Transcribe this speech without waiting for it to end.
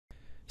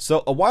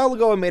So a while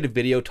ago I made a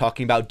video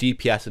talking about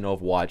DPS in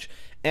Overwatch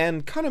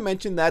and kind of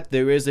mentioned that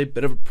there is a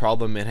bit of a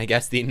problem in, I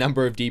guess, the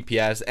number of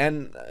DPS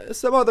and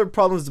some other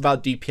problems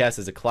about DPS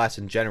as a class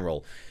in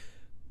general.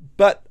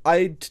 But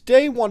I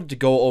today wanted to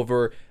go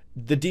over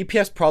the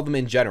DPS problem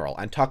in general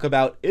and talk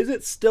about, is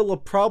it still a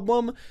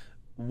problem?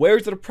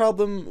 Where's it a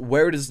problem?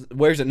 Where's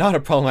it not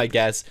a problem, I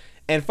guess?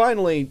 And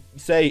finally,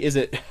 say, is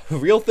it a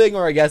real thing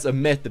or I guess a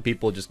myth that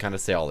people just kind of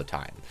say all the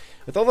time?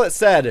 With all that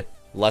said,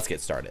 let's get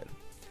started.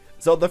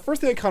 So the first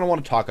thing I kind of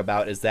want to talk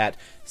about is that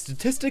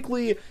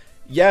statistically,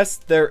 yes,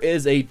 there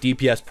is a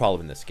DPS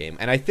problem in this game,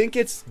 and I think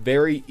it's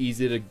very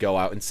easy to go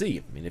out and see.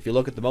 I mean, if you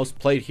look at the most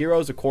played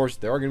heroes, of course,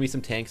 there are going to be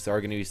some tanks, there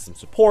are going to be some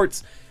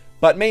supports,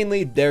 but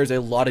mainly there's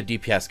a lot of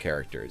DPS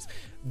characters.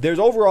 There's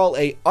overall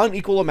a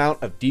unequal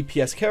amount of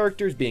DPS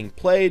characters being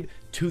played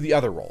to the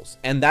other roles,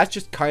 and that's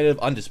just kind of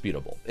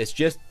undisputable. It's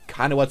just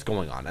kind of what's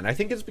going on, and I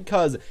think it's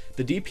because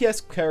the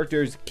DPS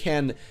characters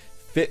can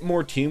fit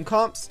more team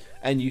comps,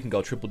 and you can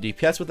go triple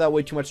DPS without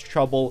way too much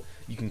trouble.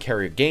 You can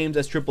carry games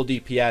as triple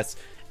DPS,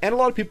 and a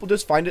lot of people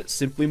just find it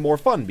simply more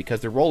fun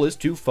because their role is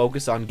to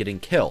focus on getting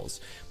kills.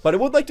 But I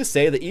would like to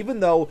say that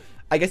even though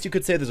I guess you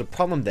could say there's a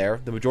problem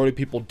there, the majority of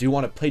people do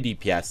want to play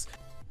DPS,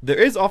 there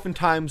is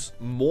oftentimes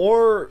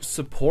more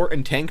support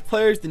and tank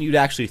players than you'd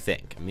actually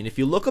think. I mean, if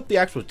you look up the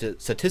actual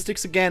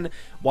statistics again,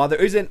 while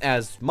there isn't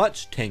as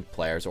much tank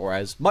players or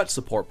as much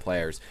support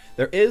players,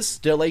 there is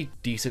still a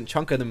decent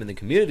chunk of them in the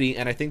community,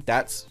 and I think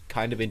that's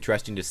kind of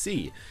interesting to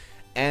see.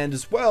 And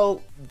as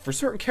well, for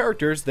certain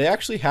characters, they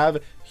actually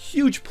have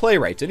huge play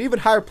rates, and even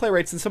higher play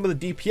rates than some of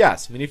the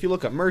DPS. I mean, if you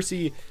look at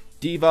Mercy,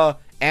 D.Va,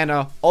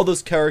 Ana, all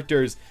those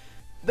characters,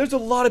 there's a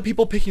lot of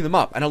people picking them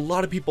up and a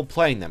lot of people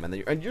playing them,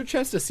 and your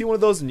chance to see one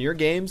of those in your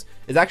games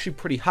is actually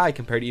pretty high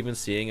compared to even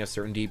seeing a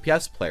certain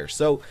DPS player.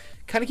 So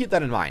kind of keep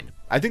that in mind.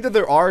 I think that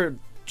there are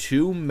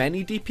too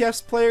many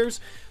DPS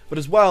players, but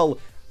as well,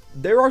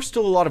 there are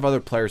still a lot of other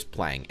players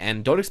playing,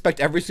 and don't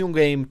expect every single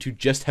game to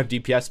just have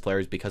DPS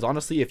players, because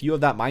honestly, if you have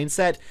that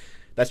mindset,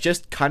 that's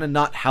just kind of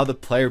not how the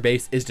player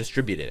base is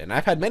distributed. And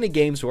I've had many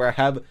games where I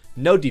have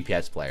no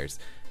DPS players,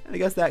 and I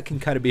guess that can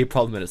kind of be a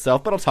problem in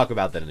itself, but I'll talk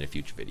about that in a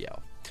future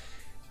video.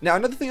 Now,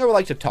 another thing I would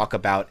like to talk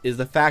about is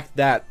the fact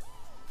that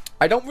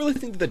I don't really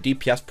think that the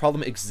DPS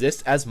problem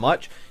exists as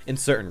much in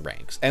certain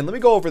ranks. And let me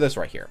go over this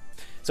right here.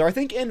 So I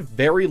think in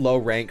very low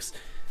ranks,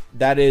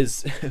 that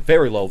is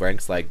very low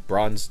ranks like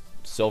bronze,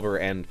 silver,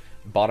 and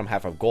bottom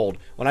half of gold,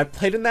 when I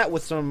played in that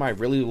with some of my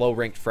really low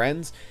ranked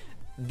friends,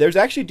 there's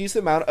actually a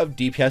decent amount of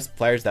DPS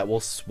players that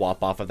will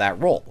swap off of that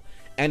role.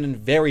 And in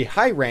very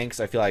high ranks,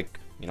 I feel like,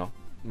 you know,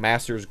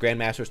 Masters,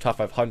 Grandmasters, Top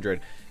 500,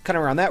 kind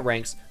of around that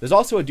ranks, there's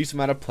also a decent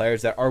amount of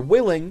players that are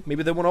willing,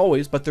 maybe they won't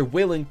always, but they're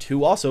willing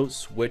to also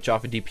switch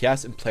off of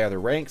DPS and play other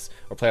ranks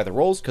or play other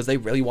roles because they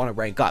really want to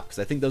rank up. Because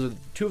I think those are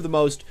two of the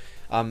most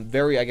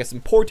very, I guess,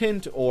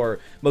 important or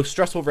most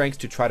stressful ranks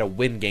to try to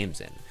win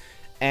games in.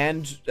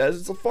 And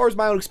as far as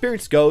my own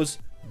experience goes,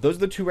 those are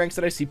the two ranks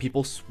that I see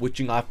people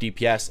switching off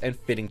DPS and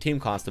fitting team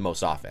cons the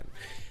most often.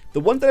 The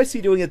ones that I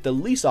see doing it the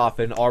least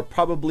often are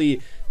probably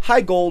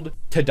high gold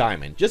to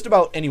diamond, just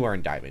about anywhere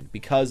in diamond,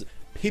 because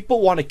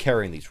people want to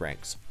carry in these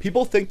ranks.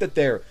 People think that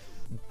they're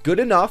good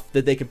enough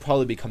that they can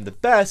probably become the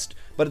best,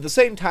 but at the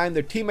same time,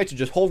 their teammates are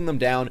just holding them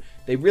down.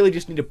 They really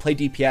just need to play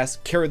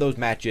DPS, carry those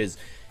matches.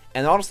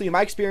 And honestly, in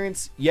my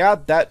experience, yeah,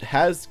 that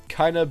has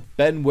kind of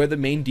been where the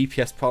main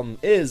DPS problem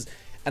is.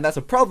 And that's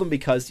a problem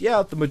because,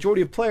 yeah, the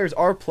majority of players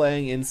are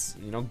playing in,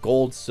 you know,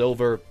 gold,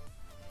 silver,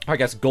 I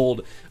guess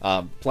gold,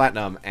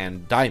 platinum,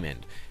 and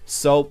diamond.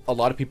 So a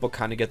lot of people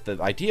kind of get the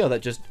idea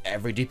that just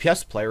every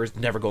DPS player is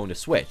never going to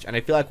switch. And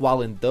I feel like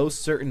while in those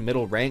certain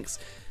middle ranks,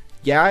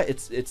 yeah,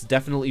 it's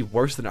definitely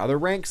worse than other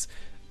ranks,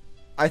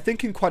 I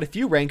think in quite a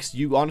few ranks,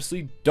 you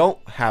honestly don't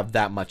have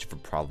that much of a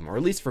problem. Or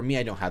at least for me,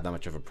 I don't have that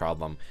much of a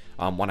problem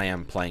when I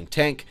am playing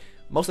tank.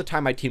 Most of the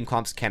time, my team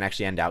comps can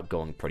actually end out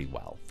going pretty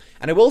well.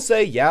 And I will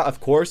say, yeah,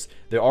 of course,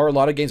 there are a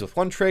lot of games with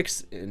one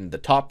tricks in the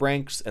top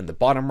ranks and the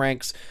bottom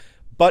ranks,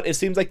 but it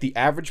seems like the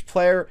average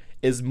player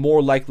is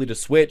more likely to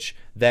switch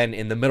than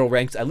in the middle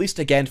ranks, at least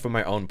again from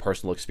my own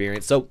personal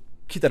experience. So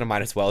keep that in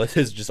mind as well. This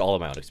is just all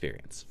of my own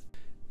experience.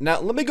 Now,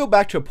 let me go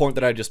back to a point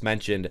that I just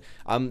mentioned,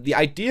 the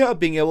idea of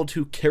being able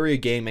to carry a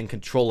game and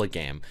control a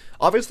game.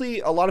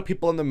 Obviously, a lot of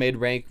people in the mid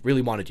rank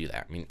really want to do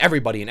that. I mean,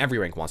 everybody in every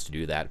rank wants to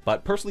do that,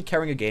 but personally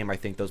carrying a game, I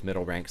think those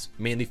middle ranks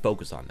mainly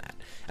focus on that.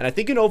 And I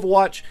think in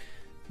Overwatch,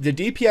 the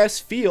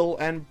DPS feel,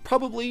 and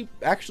probably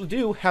actually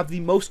do, have the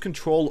most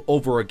control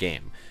over a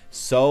game.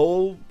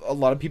 So a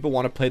lot of people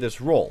want to play this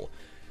role.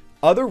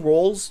 Other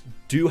roles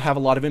do have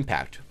a lot of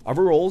impact.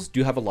 Other roles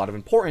do have a lot of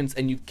importance,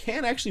 and you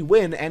can actually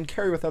win and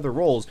carry with other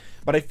roles,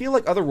 but I feel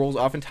like other roles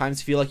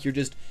oftentimes feel like you're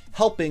just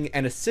helping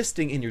and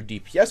assisting in your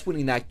DPS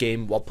winning that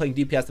game, while playing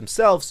DPS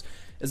themselves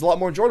is a lot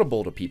more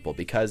enjoyable to people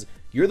because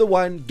you're the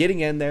one getting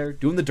in there,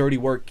 doing the dirty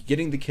work,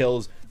 getting the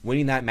kills,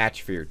 winning that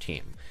match for your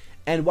team.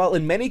 And while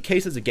in many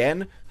cases,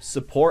 again,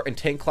 support and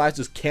tank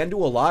classes can do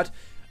a lot,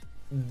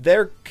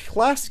 their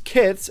class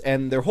kits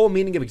and their whole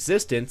meaning of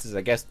existence is,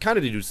 I guess, kind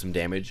of to do some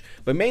damage,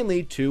 but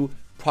mainly to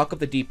proc up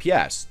the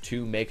DPS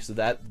to make so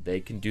that they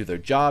can do their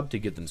job, to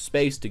give them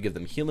space, to give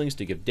them healings,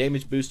 to give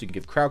damage boost, to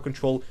give crowd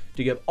control,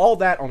 to give all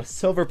that on a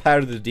silver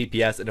platter to the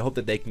DPS, and hope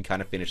that they can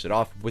kind of finish it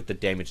off with the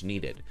damage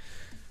needed.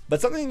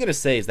 But something I'm going to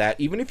say is that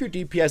even if your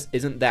DPS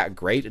isn't that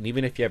great, and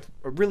even if you have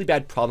a really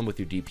bad problem with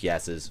your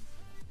DPSs,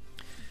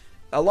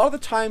 a lot of the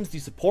times the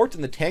supports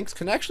and the tanks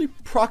can actually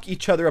proc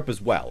each other up as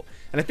well.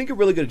 And I think a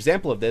really good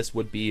example of this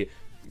would be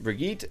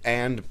Brigitte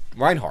and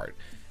Reinhardt.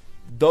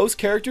 Those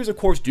characters, of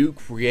course, do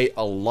create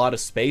a lot of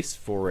space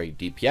for a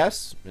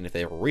DPS, and if they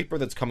have a Reaper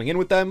that's coming in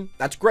with them,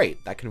 that's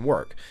great, that can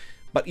work.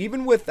 But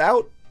even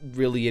without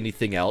really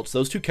anything else,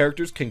 those two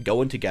characters can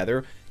go in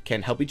together,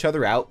 can help each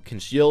other out, can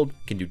shield,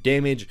 can do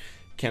damage,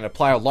 can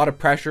apply a lot of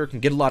pressure,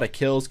 can get a lot of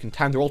kills, can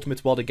time their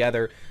ultimates well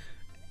together.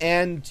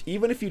 And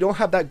even if you don't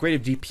have that great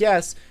of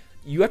DPS,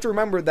 you have to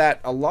remember that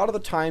a lot of the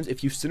times,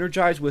 if you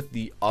synergize with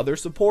the other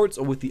supports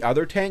or with the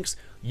other tanks,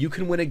 you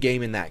can win a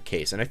game in that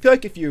case. And I feel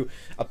like if you're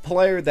a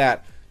player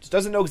that just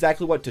doesn't know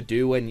exactly what to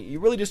do and you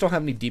really just don't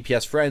have any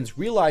DPS friends,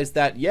 realize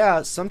that,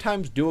 yeah,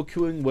 sometimes duo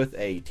queuing with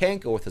a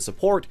tank or with a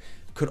support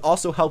could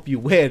also help you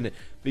win,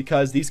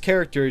 because these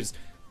characters,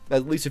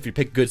 at least if you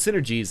pick good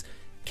synergies,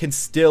 can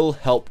still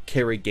help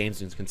carry games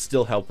and can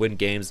still help win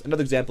games.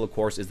 Another example, of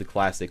course, is the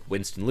classic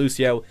Winston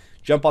Lucio.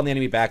 Jump on the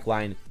enemy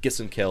backline, get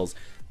some kills.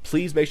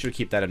 Please make sure to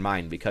keep that in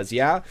mind, because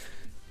yeah,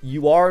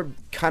 you are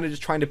kind of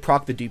just trying to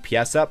proc the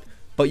DPS up,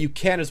 but you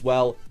can as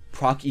well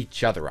proc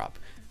each other up,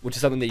 which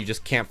is something that you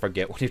just can't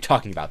forget when you're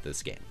talking about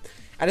this game.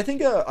 And I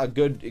think a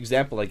good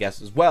example, I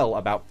guess, as well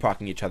about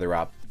procking each other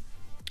up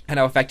and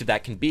how effective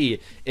that can be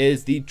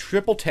is the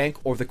triple tank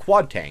or the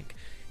quad tank.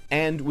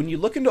 And when you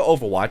look into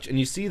Overwatch and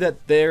you see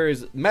that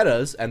there's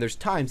metas and there's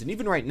times, and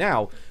even right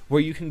now,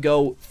 where you can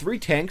go 3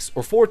 tanks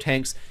or 4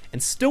 tanks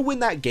and still win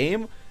that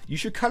game, you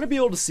should kind of be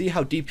able to see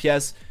how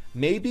DPS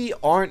maybe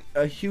aren't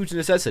a huge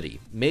necessity.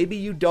 Maybe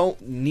you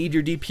don't need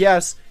your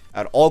DPS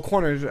at all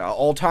corners, at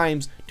all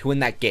times, to win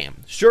that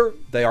game. Sure,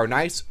 they are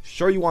nice.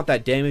 Sure, you want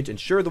that damage, and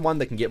sure, the one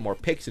that can get more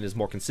picks and is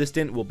more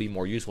consistent will be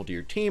more useful to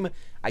your team.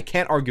 I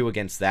can't argue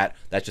against that.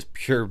 That's just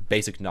pure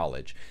basic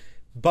knowledge.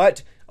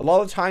 But a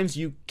lot of times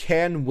you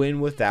can win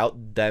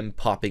without them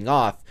popping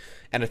off.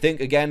 And I think,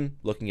 again,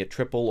 looking at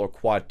triple or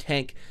quad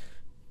tank,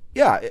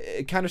 yeah,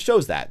 it kind of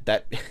shows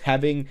that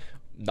having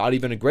not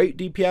even a great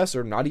DPS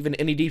or not even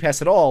any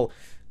DPS at all,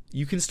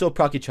 you can still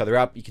proc each other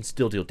up, you can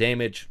still deal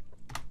damage.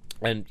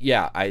 And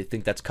yeah, I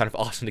think that's kind of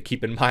awesome to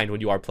keep in mind when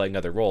you are playing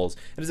other roles.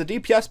 And as a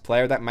DPS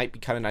player, that might be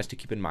kind of nice to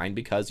keep in mind,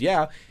 because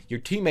yeah, your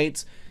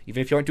teammates,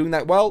 even if you aren't doing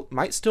that well,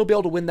 might still be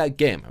able to win that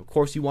game. Of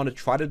course, you want to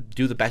try to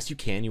do the best you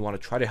can, you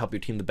want to try to help your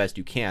team the best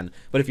you can,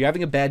 but if you're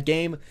having a bad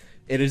game,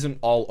 it isn't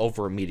all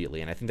over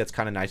immediately. And I think that's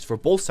kind of nice for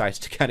both sides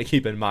to kind of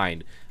keep in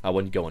mind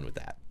when going with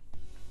that.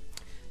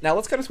 Now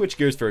let's kind of switch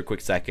gears for a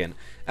quick second,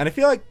 and I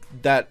feel like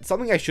that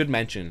something I should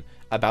mention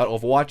about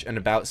Overwatch and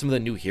about some of the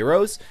new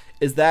heroes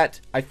is that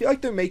I feel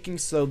like they're making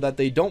so that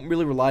they don't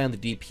really rely on the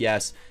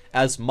DPS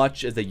as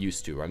much as they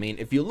used to. I mean,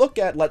 if you look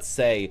at, let's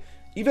say,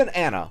 even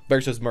Ana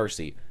versus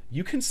Mercy,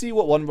 you can see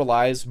what one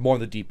relies more on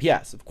the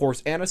DPS. Of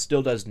course, Ana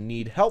still does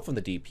need help from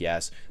the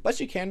DPS, but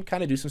she can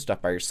kind of do some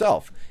stuff by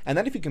herself. And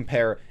then if you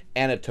compare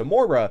Ana to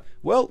Moira,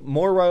 well,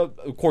 Moira,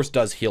 of course,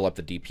 does heal up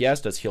the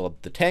DPS, does heal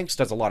up the tanks,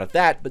 does a lot of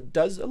that, but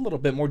does a little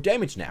bit more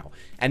damage now.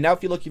 And now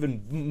if you look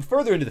even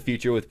further into the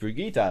future with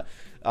Brigitte,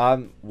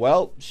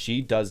 well,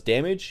 she does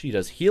damage, she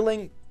does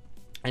healing,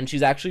 and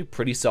she's actually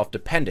pretty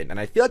self-dependent. And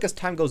I feel like as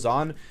time goes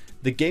on,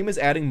 the game is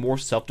adding more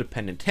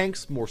self-dependent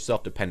tanks, more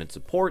self-dependent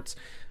supports.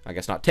 I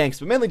guess not tanks,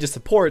 but mainly just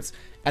supports,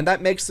 and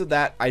that makes so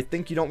that I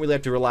think you don't really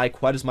have to rely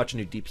quite as much on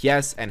your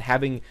DPS, and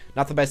having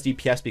not the best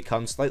DPS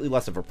becomes slightly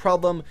less of a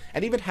problem,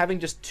 and even having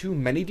just too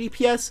many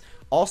DPS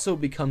also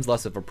becomes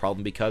less of a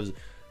problem, because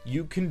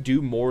you can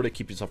do more to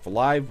keep yourself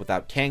alive.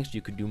 Without tanks,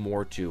 you can do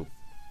more to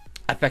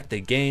affect the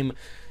game.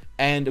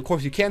 And of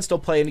course, you can still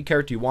play any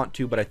character you want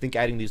to, but I think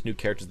adding these new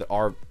characters that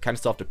are kind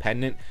of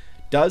self-dependent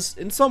does,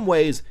 in some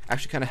ways,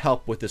 actually kind of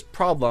help with this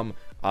problem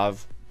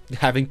of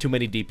having too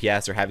many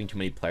DPS or having too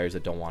many players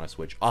that don't want to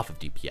switch off of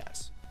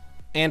DPS.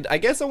 And I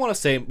guess I want to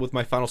say with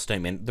my final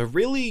statement, the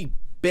really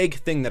big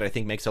thing that I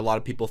think makes a lot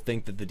of people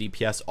think that the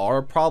DPS are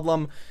a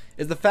problem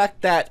is the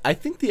fact that I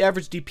think the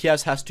average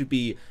DPS has to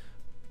be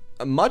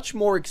much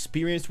more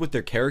experienced with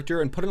their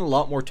character and put in a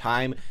lot more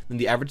time than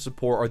the average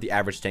support or the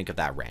average tank of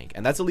that rank.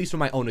 And that's at least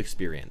from my own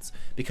experience,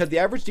 because the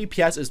average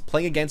DPS is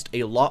playing against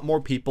a lot more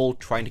people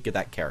trying to get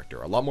that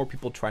character, a lot more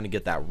people trying to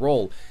get that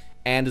role,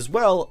 and as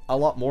well, a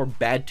lot more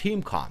bad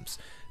team comps,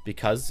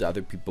 because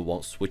other people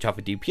won't switch off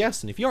a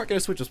DPS, and if you aren't going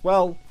to switch as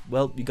well,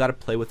 you got to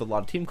play with a lot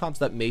of team comps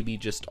that maybe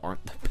just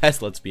aren't the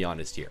best, let's be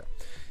honest here.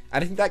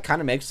 And I think that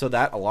kind of makes so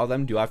that a lot of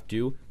them do have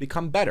to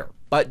become better.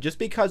 But just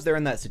because they're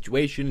in that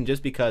situation, and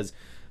just because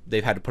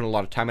they've had to put in a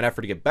lot of time and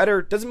effort to get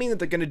better, doesn't mean that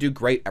they're going to do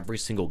great every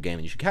single game.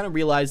 And you should kind of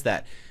realize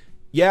that,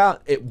 yeah,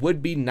 it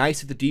would be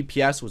nice if the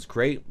DPS was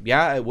great.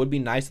 Yeah, it would be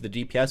nice if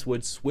the DPS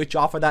would switch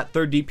off of that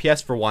third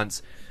DPS for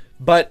once.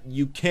 But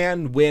you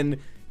can win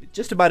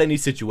just about any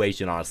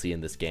situation, honestly,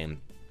 in this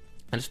game.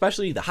 And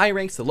especially the high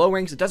ranks, the low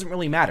ranks, it doesn't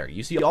really matter.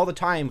 You see all the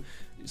time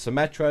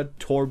Symmetra,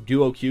 Torb,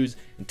 duo queues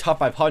in top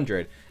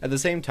 500. At the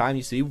same time,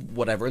 you see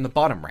whatever in the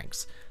bottom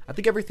ranks. I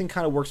think everything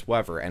kind of works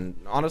whatever, and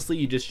honestly,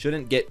 you just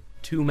shouldn't get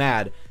too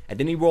mad at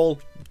any role,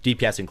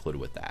 DPS included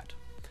with that.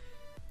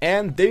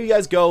 And there you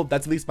guys go.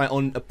 That's at least my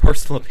own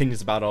personal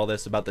opinions about all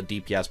this, about the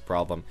DPS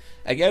problem.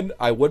 Again,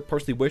 I would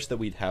personally wish that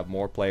we'd have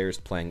more players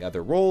playing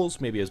other roles.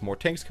 Maybe as more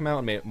tanks come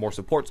out and more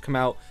supports come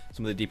out,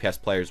 some of the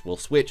DPS players will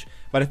switch.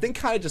 But I think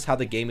kind of just how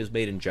the game is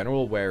made in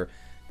general, where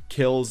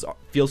kills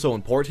feel so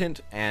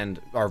important and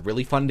are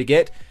really fun to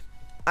get,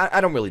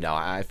 I don't really know.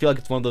 I feel like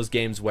it's one of those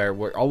games where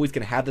we're always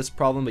going to have this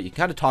problem, but you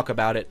kind of talk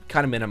about it,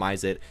 kind of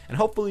minimize it, and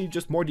hopefully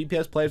just more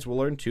DPS players will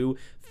learn to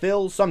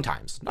fill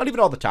sometimes. Not even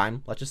all the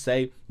time. Let's just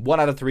say 1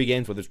 out of 3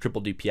 games where there's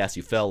triple DPS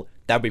you fill.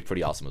 That would be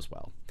pretty awesome as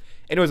well.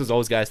 Anyways, as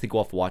always, guys, thank you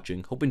all for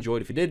watching. Hope you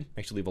enjoyed. If you did,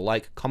 make sure to leave a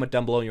like, comment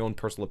down below your own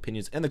personal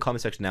opinions in the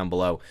comment section down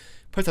below.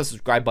 Press that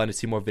subscribe button to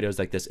see more videos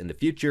like this in the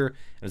future.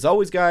 And as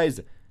always, guys,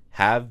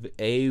 have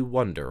a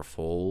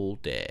wonderful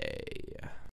day.